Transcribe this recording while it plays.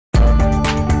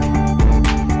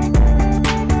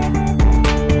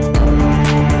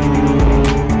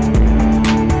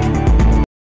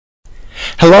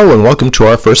Hello and welcome to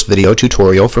our first video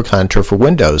tutorial for Contour for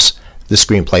Windows, the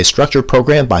screenplay structure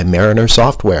program by Mariner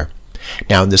Software.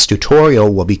 Now in this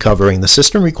tutorial we'll be covering the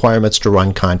system requirements to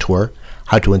run Contour,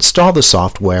 how to install the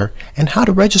software, and how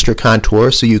to register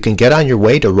Contour so you can get on your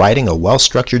way to writing a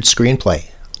well-structured screenplay.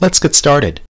 Let's get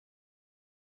started.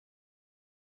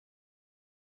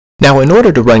 Now in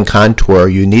order to run Contour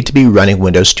you need to be running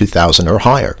Windows 2000 or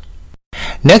higher.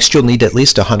 Next, you'll need at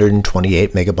least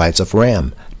 128 megabytes of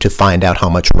RAM. To find out how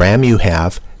much RAM you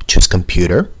have, choose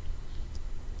Computer,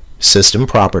 System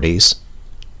Properties,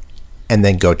 and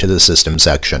then go to the System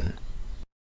section.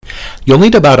 You'll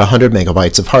need about 100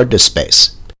 megabytes of hard disk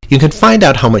space. You can find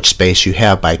out how much space you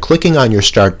have by clicking on your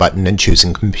Start button and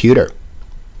choosing Computer.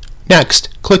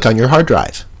 Next, click on your hard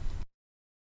drive.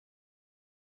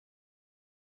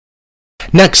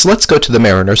 Next, let's go to the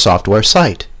Mariner Software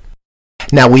site.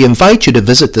 Now we invite you to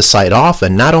visit the site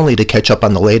often, not only to catch up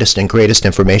on the latest and greatest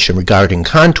information regarding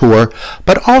Contour,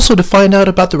 but also to find out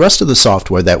about the rest of the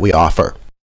software that we offer.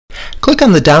 Click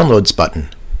on the Downloads button.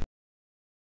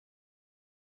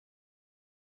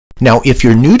 Now if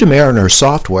you're new to Mariner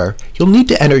Software, you'll need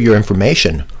to enter your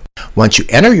information. Once you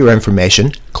enter your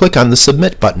information, click on the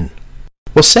Submit button.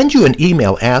 We'll send you an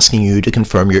email asking you to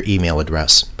confirm your email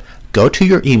address. Go to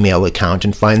your email account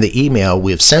and find the email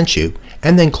we have sent you,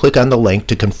 and then click on the link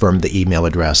to confirm the email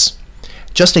address.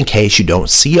 Just in case you don't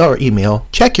see our email,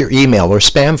 check your email or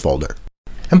spam folder.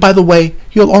 And by the way,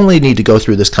 you'll only need to go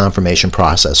through this confirmation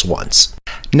process once.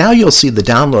 Now you'll see the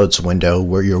Downloads window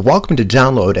where you're welcome to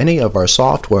download any of our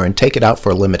software and take it out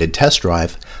for a limited test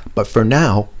drive, but for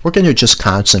now, we're going to just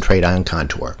concentrate on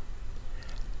Contour.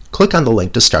 Click on the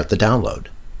link to start the download.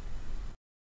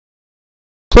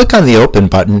 Click on the Open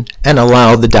button and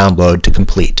allow the download to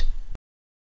complete.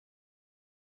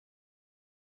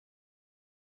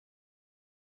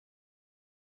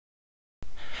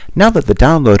 Now that the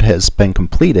download has been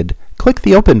completed, click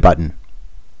the Open button.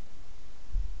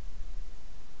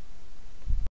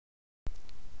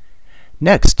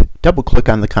 Next, double-click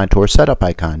on the Contour Setup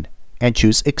icon and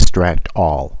choose Extract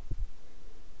All.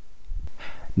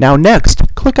 Now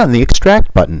next, click on the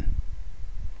Extract button.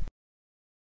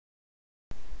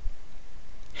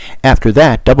 After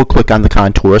that, double-click on the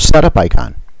Contour Setup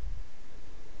icon.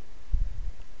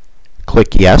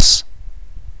 Click Yes.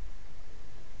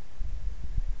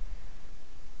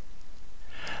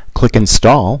 Click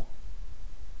Install.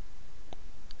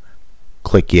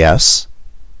 Click Yes.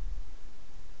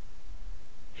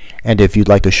 And if you'd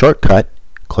like a shortcut,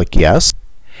 click Yes.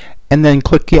 And then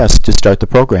click Yes to start the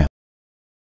program.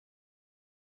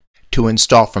 To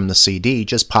install from the CD,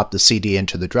 just pop the CD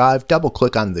into the drive,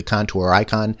 double-click on the Contour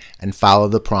icon, and follow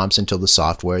the prompts until the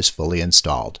software is fully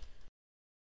installed.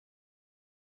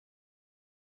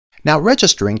 Now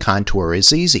registering Contour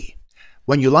is easy.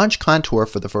 When you launch Contour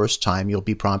for the first time, you'll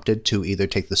be prompted to either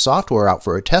take the software out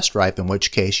for a test drive, in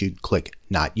which case you'd click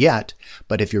Not Yet,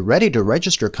 but if you're ready to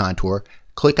register Contour,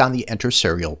 click on the Enter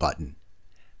Serial button.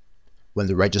 When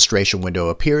the registration window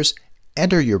appears,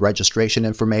 enter your registration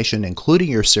information, including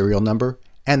your serial number,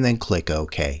 and then click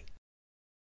OK.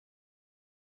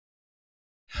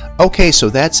 Okay, so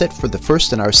that's it for the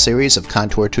first in our series of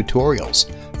Contour tutorials.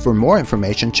 For more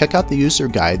information, check out the user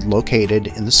guide located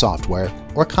in the software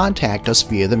or contact us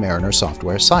via the Mariner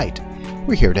Software site.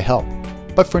 We're here to help.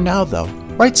 But for now though,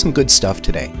 write some good stuff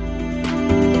today.